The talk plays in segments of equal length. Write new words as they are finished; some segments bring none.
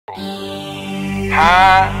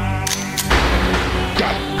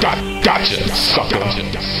Gotcha, sucker.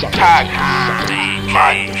 Tag,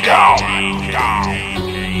 man down.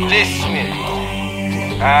 Listening.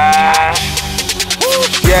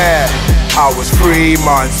 Yeah, I was 3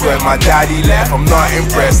 months when my daddy left. I'm not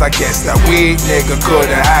impressed, I guess that weak nigga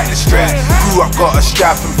couldn't hack the stress. Grew up, got a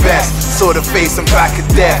strap and vest, saw the face and back of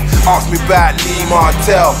death. Asked me about Lee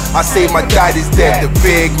Martell, I say my daddy's dead. The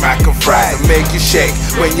Big Mac and fries that make you shake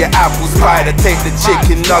when your apple's pie. I take the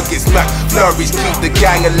chicken nuggets, Mac flurries, keep the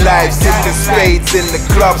gang alive. Sipping spades in the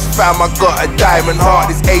clubs, fam, I got a diamond heart.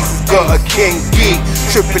 This ace has got a king geek,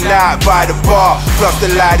 tripping out by the bar. Plus the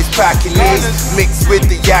light is packing these, mixed with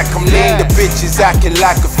the yak, I'm lean. The bitch is acting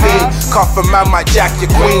like a fiend. Cuff a man, might jack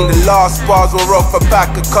your queen. The last bars were off a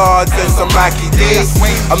pack of cards and some Mackie D's.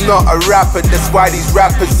 I'm not a rapper, that's why these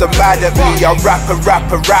rappers are mad at me. I rap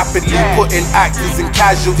rapidly, putting actors in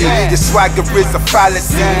casualty. Your swagger is a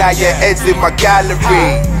fallacy, now your head's in my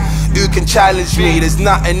gallery. Who can challenge me? There's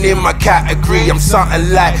nothing in my category. I'm something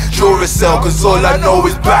like Duracell, cause all I know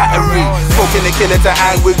is battery. Smoking the killer to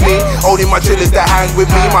hang with me, only my drillers that hang with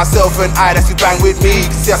me. Myself and I, that's who bang with me. You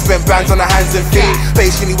can see I spent bands on the hands and feet,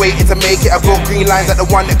 patiently waiting to make it. I broke green lines like the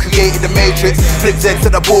one that created the Matrix. Flip Z to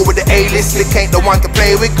the ball with the A-list, Slick ain't the one to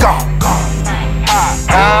play with. Gone.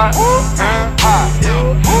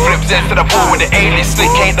 Flip Z to the ball with the A-list,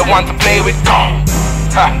 Slick ain't the one to play with. Gone.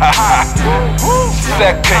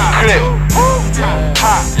 Second clip.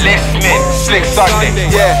 Listening, Slick Sunday.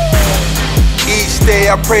 Yeah. Each day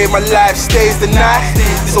I pray my life stays the night,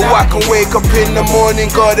 so I can wake up in the morning,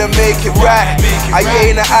 gotta make it right. I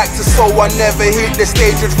ain't an actor, so I never hit the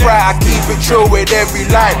stage with fright. I keep it true with every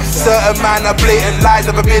line. Certain man are blatant lies.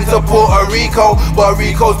 Never been to Puerto Rico, but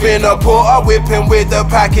Rico's been a porter. Whipping with the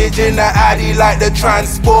package in the Addy like the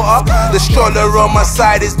transporter. The stroller on my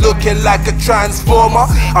side is looking like a transformer.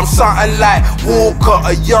 I'm something like Walker,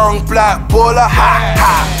 a young black baller. Ha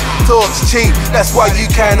ha. Talks cheap, that's why you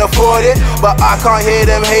can't afford it. But I can't hear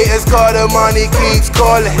them haters, cause the money keeps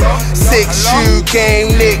calling. 6-shoe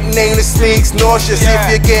game, nickname the sneaks nauseous. If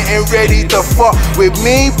you're getting ready to fuck with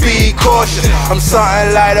me, be cautious. I'm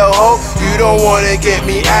something like a hoe, you don't wanna get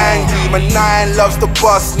me angry. My 9 loves to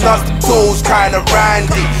bust nuts, the tools kinda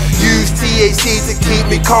randy. Use THC to keep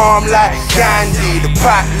me calm like candy. The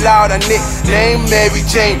pack loud, a nickname Mary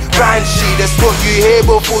Jane Banshee. That's what you hear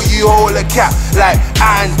before you hold a cap like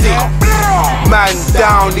Andy. Man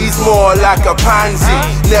down, he's more like a pansy.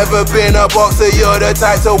 Never been a boxer, you're the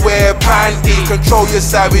type to wear panty. Control your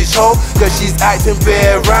savage hoe, cause she's acting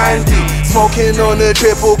bare randy. Smoking on the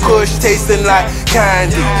triple kush, tasting like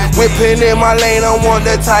candy. Whipping in my lane, I want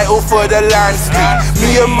the title for the land speed.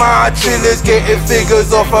 Me and my trillers getting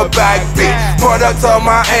figures off a bag beat. Product on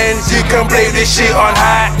my ends, you can blame this shit on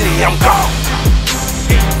Hackney. I'm gone.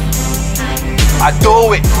 I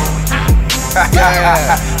do it.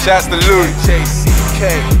 Shouts to Louis,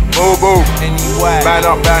 Boo Boo, Man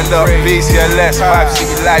Up, VcLS, 5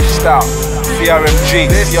 City Lifestyle, CRMG,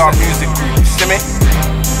 CR Music Group. You see me?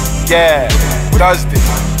 Yeah, does this.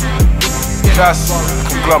 Just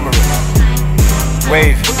conglomerate.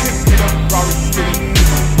 Wave.